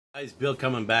Guys, Bill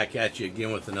coming back at you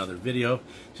again with another video.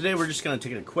 Today we're just going to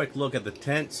take a quick look at the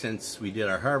tent since we did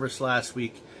our harvest last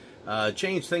week.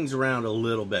 Change things around a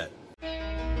little bit.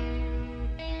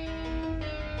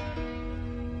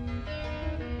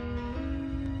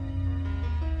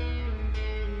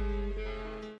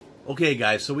 Okay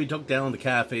guys, so we took down the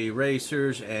Cafe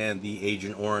Racers and the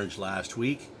Agent Orange last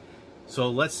week. So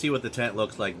let's see what the tent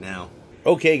looks like now.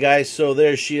 Okay guys, so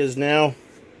there she is now.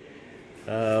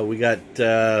 We got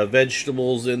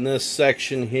vegetables in this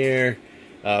section here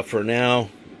for now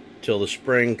till the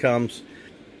spring comes.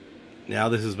 Now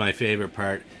this is my favorite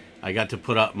part. I got to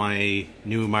put up my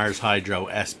new Mars Hydro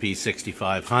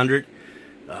SP6500.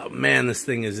 Man, this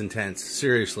thing is intense.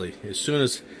 Seriously, as soon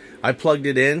as I plugged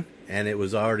it in and it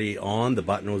was already on, the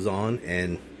button was on,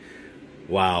 and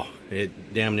wow,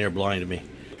 it damn near blinded me.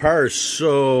 The power is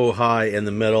so high in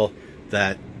the middle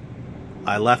that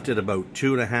I left it about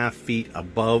 2.5 feet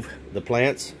above the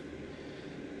plants,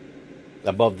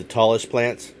 above the tallest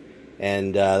plants,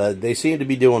 and they seem to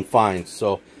be doing fine.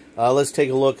 So let's take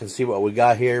a look and see what we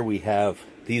got here. We have,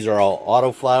 these are all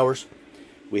auto flowers.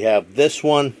 We have this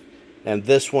one and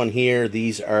this one here.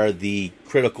 These are the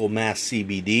critical mass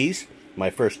CBDs. My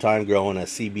first time growing a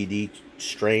CBD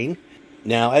strain.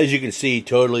 Now, as you can see,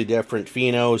 totally different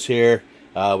phenos here.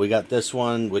 We got this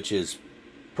one, which is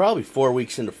probably 4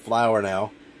 weeks into flower now.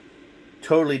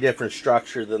 Totally different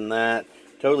structure than that.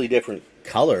 Totally different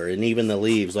color, and even the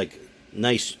leaves, like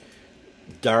nice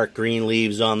dark green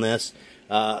leaves on this.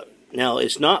 Now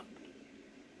it's not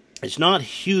a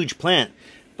huge plant,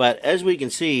 but as we can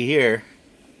see here,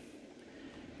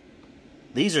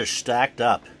 these are stacked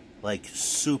up like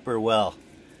super well,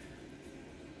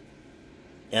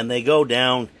 and they go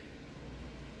down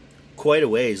quite a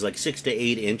ways, like 6 to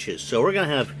 8 inches. So we're gonna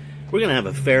have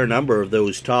a fair number of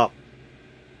those top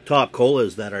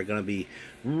colas that are gonna be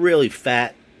really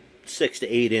fat 6 to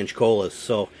 8 inch colas.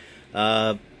 So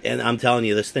and I'm telling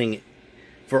you, this thing,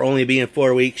 for only being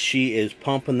 4 weeks, she is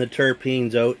pumping the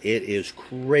terpenes out. It is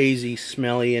crazy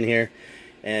smelly in here,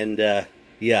 and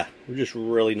yeah, we're just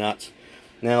really nuts.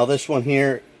 Now this one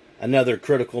here, another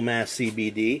critical mass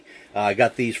CBD. I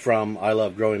got these from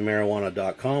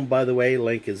ILGM, by the way.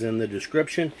 Link is in the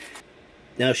description.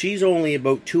 Now she's only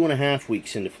about 2.5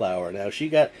 weeks into flower. Now she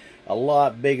got a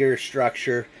lot bigger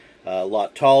structure, a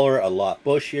lot taller, a lot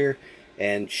bushier,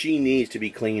 and she needs to be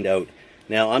cleaned out.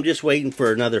 Now I'm just waiting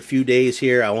for another few days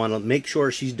here. I want to make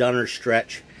sure she's done her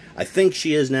stretch. I think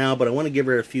she is now, but I want to give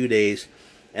her a few days,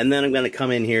 and then I'm going to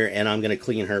come in here and I'm going to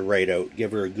clean her right out,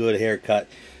 give her a good haircut.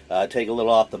 Take a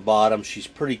little off the bottom. She's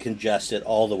pretty congested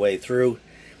all the way through.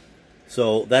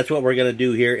 So that's what we're going to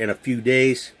do here in a few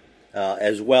days,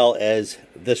 as well as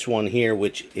this one here,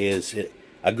 which is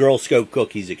a Girl Scout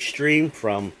Cookies Extreme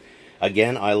from,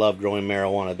 again,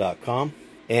 ILGM.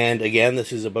 And again,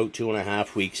 this is about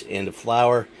 2.5 weeks into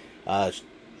flower.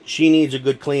 She needs a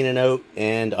good cleaning out,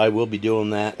 and I will be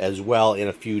doing that as well in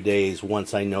a few days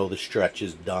once I know the stretch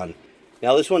is done.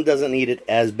 Now this one doesn't need it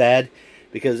as bad,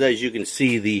 because as you can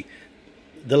see,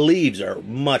 the leaves are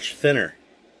much thinner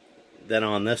than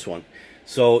on this one.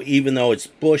 So even though it's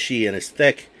bushy and it's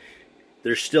thick,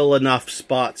 there's still enough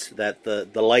spots that the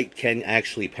light can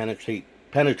actually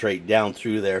penetrate down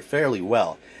through there fairly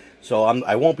well. So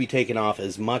I won't be taking off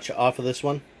as much off of this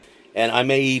one. And I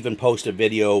may even post a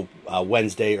video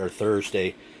Wednesday or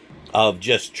Thursday of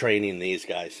just training these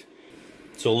guys.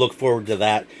 So look forward to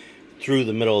that through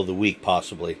the middle of the week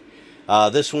possibly.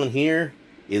 This one here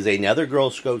is another Girl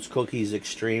Scouts Cookies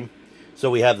Extreme. So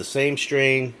we have the same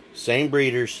strain, same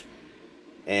breeders,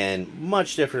 and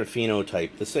much different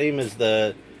phenotype. The same as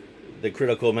the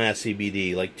critical mass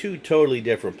CBD. Like two totally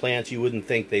different plants. You wouldn't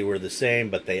think they were the same,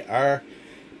 but they are.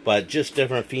 But just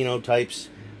different phenotypes.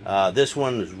 This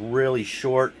one is really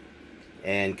short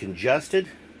and congested.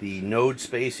 The node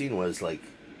spacing was like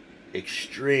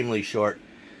extremely short.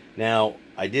 Now,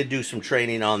 I did do some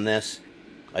training on this.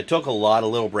 I took a lot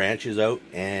of little branches out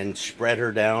and spread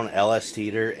her down,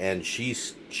 LST'd her, and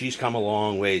she's come a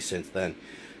long way since then.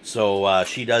 So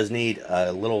she does need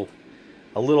a little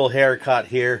haircut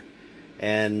here,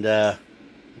 and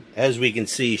as we can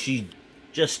see, she's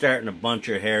just starting to bunch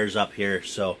her hairs up here.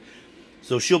 So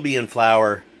she'll be in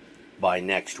flower by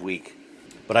next week.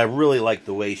 But I really like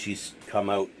the way she's come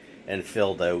out and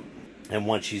filled out. And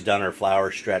once she's done her flower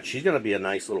stretch, she's going to be a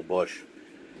nice little bush.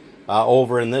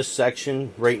 Over in this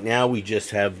section, right now, we just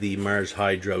have the Mars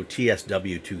Hydro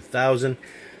TSW 2000.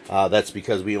 That's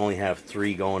because we only have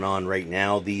 3 going on right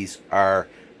now. These are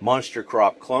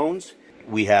monstercrop clones.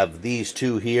 We have these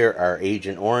two here are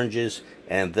Agent Oranges,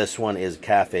 and this one is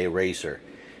Cafe Racer.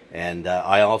 And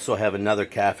I also have another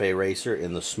cafe racer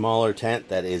in the smaller tent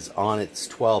that is on its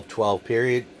 12-12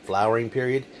 period, flowering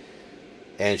period,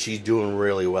 and she's doing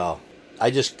really well.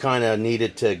 I just kind of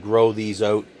needed to grow these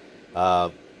out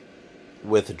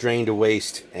with drain to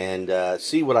waste and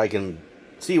see what I can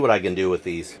do with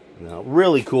these. Now,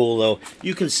 really cool though.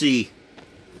 You can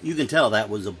tell that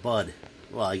was a bud.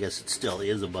 Well, I guess it still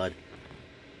is a bud.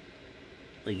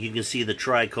 Like, you can see the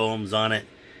trichomes on it,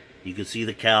 you can see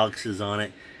the calyxes on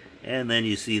it, and then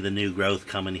you see the new growth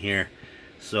coming here.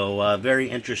 So very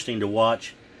interesting to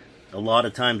watch. A lot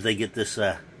of times they get this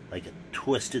like a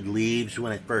twisted leaves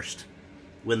when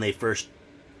they first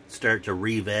start to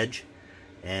re-veg,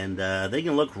 and they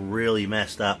can look really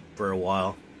messed up for a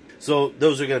while. So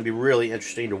those are going to be really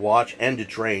interesting to watch and to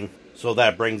train. So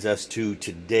that brings us to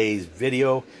today's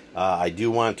video. I do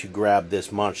want to grab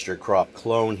this Monster Crop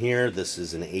clone here. This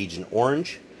is an Agent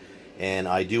Orange, and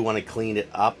I do want to clean it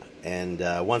up. And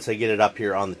once I get it up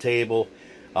here on the table,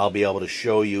 I'll be able to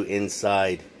show you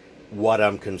inside what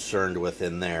I'm concerned with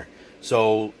in there.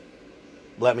 So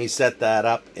let me set that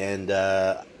up, and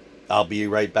I'll be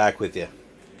right back with you.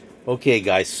 Okay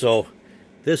guys, so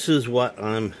this is what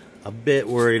I'm a bit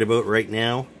worried about right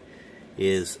now,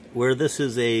 is where this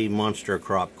is a Monster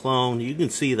Crop clone. You can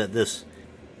see that this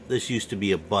used to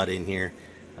be a bud in here.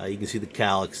 You can see the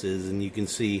calyxes, and you can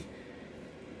see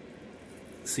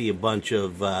a bunch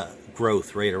of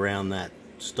growth right around that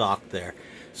stalk there.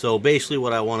 So basically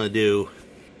what I want to do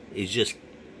is just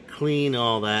clean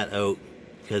all that out,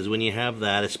 because when you have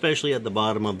that, especially at the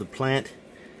bottom of the plant,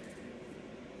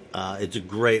 it's a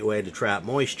great way to trap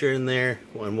moisture in there.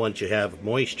 And once you have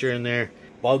moisture in there,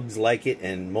 bugs like it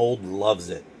and mold loves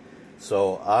it.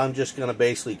 So I'm just going to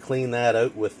basically clean that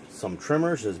out with some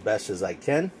trimmers as best as I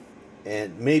can,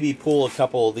 and maybe pull a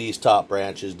couple of these top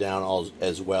branches down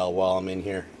as well while I'm in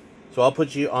here. So I'll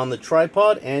put you on the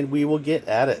tripod and we will get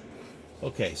at it.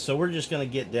 Okay, so we're just going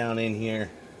to get down in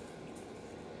here.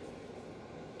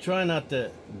 Try not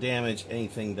to damage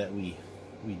anything that we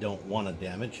don't want to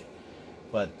damage.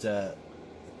 But, so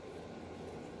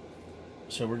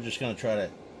we're just going to try to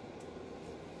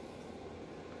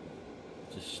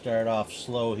just start off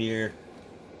slow here.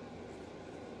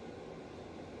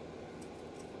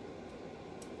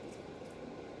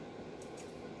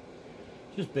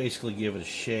 Just basically give it a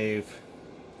shave.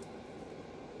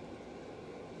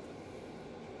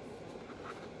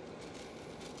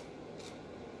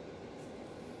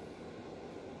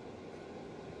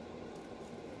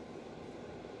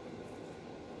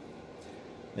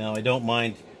 Now I don't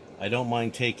mind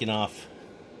taking off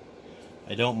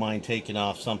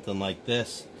something like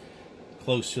this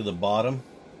close to the bottom,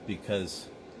 because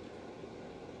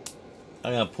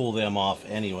I'm gonna pull them off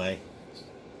anyway.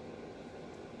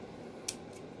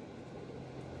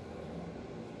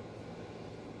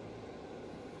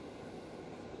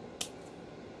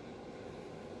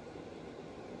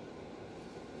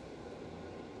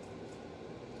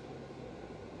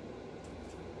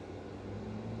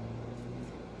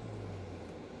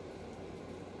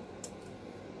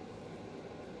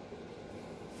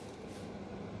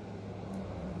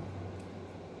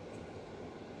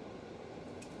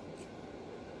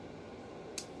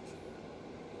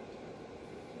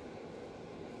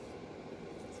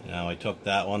 Now I took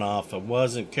that one off. I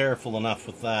wasn't careful enough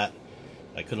with that.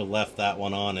 I could have left that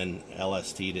one on and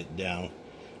LST'd it down.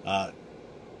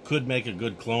 Could make a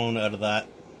good clone out of that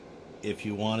if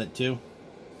you wanted to.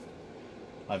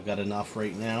 I've got enough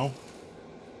right now,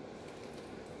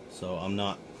 so I'm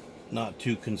not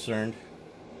too concerned.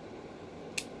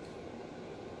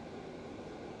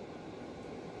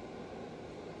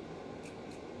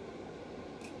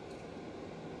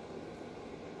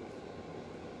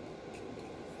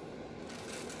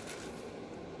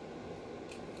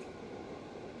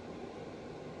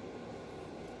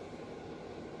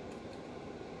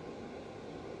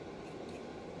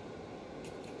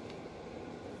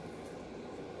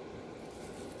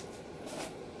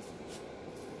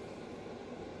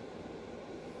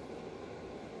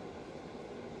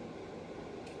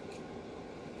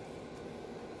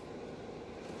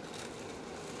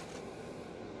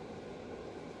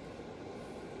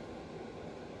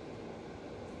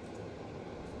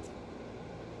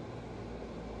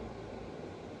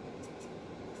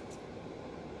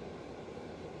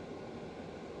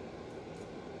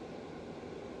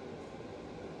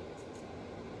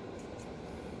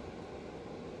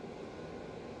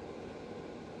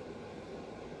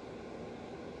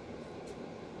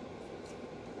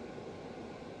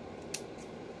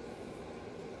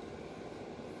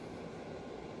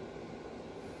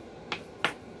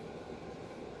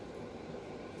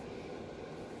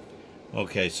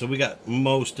 Okay, so we got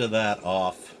most of that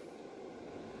off.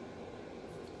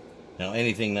 Now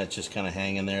anything that's just kind of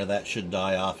hanging there, that should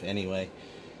die off anyway.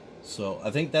 So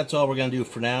I think that's all we're going to do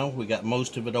for now. We got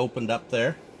most of it opened up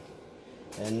there.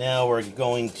 And now we're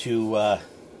going to, we're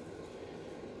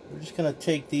just going to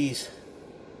take these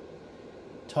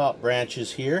top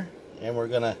branches here, and we're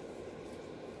going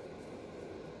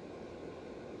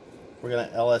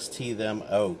to LST them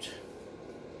out.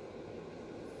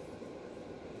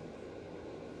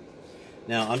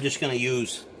 Now I'm just going to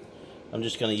use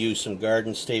some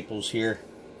garden staples here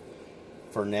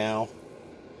for now.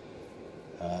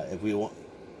 If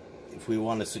we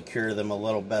want to secure them a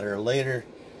little better later,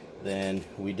 then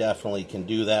we definitely can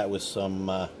do that with some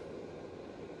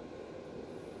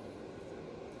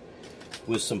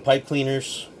pipe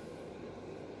cleaners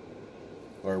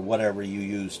or whatever you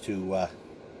use to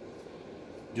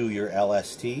do your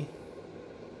LST.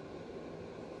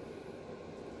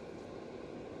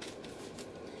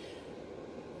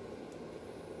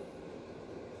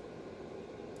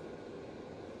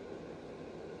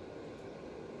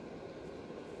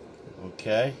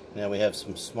 Okay, now we have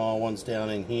some small ones down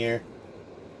in here.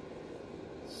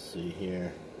 Let's see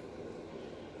here.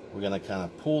 We're going to kind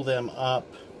of pull them up.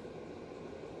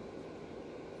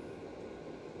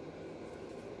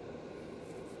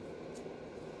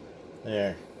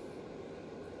 There.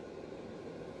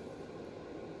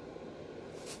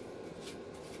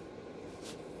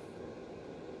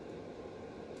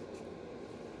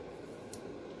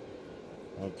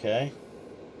 Okay.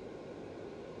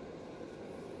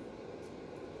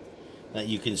 Now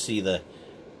you can see the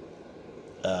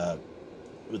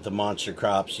with the monster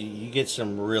crops, you get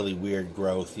some really weird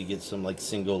growth. You get some like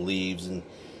single leaves and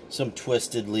some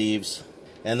twisted leaves,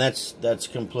 and that's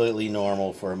completely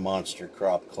normal for a monster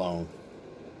crop clone.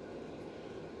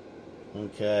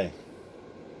 Okay,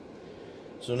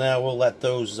 so now we'll let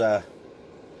those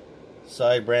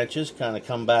side branches kind of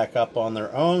come back up on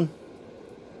their own,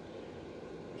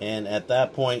 and at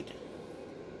that point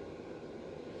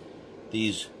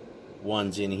these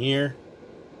ones in here,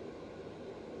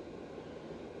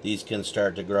 these can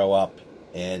start to grow up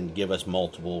and give us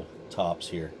multiple tops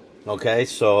here. Okay,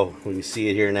 so we can see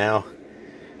it here now.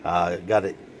 Got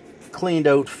it cleaned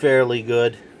out fairly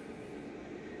good.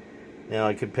 Now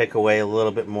I could pick away a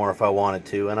little bit more if I wanted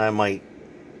to, and I might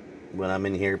when I'm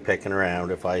in here picking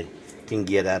around if I can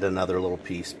get at another little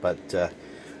piece, but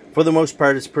for the most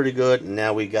part it's pretty good. And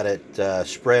now we got it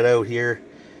spread out here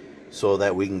so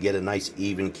that we can get a nice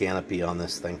even canopy on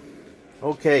this thing.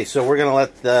 Okay, so we're gonna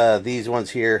let these ones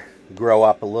here grow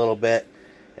up a little bit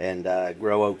and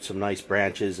grow out some nice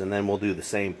branches, and then we'll do the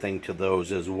same thing to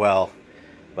those as well.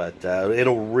 But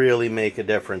it'll really make a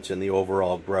difference in the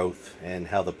overall growth and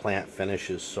how the plant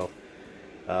finishes. So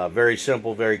very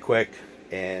simple, very quick,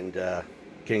 and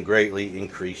can greatly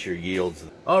increase your yields.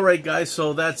 Alright guys,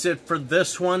 so that's it for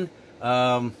this one.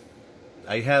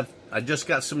 I just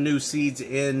got some new seeds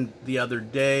in the other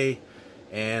day,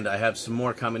 and I have some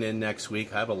more coming in next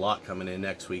week. I have a lot coming in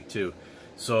next week too.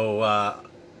 So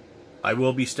I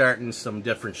will be starting some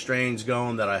different strains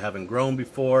going that I haven't grown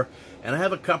before, and I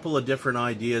have a couple of different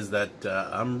ideas that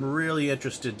I'm really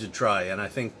interested to try, and I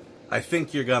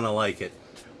think you're gonna like it.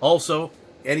 Also,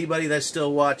 anybody that's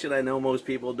still watching, I know most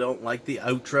people don't like the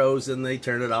outros and they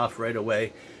turn it off right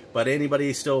away, but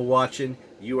anybody still watching,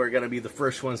 you are going to be the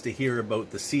first ones to hear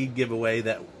about the seed giveaway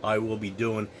that I will be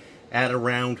doing at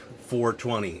around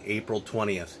 4/20, April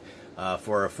 20th,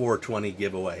 for a 4/20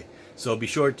 giveaway. So be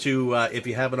sure to, if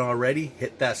you haven't already,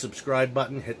 hit that subscribe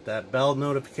button, hit that bell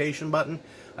notification button.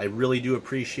 I really do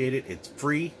appreciate it. It's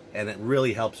free, and it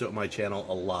really helps out my channel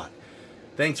a lot.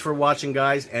 Thanks for watching,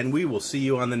 guys, and we will see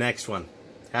you on the next one.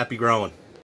 Happy growing.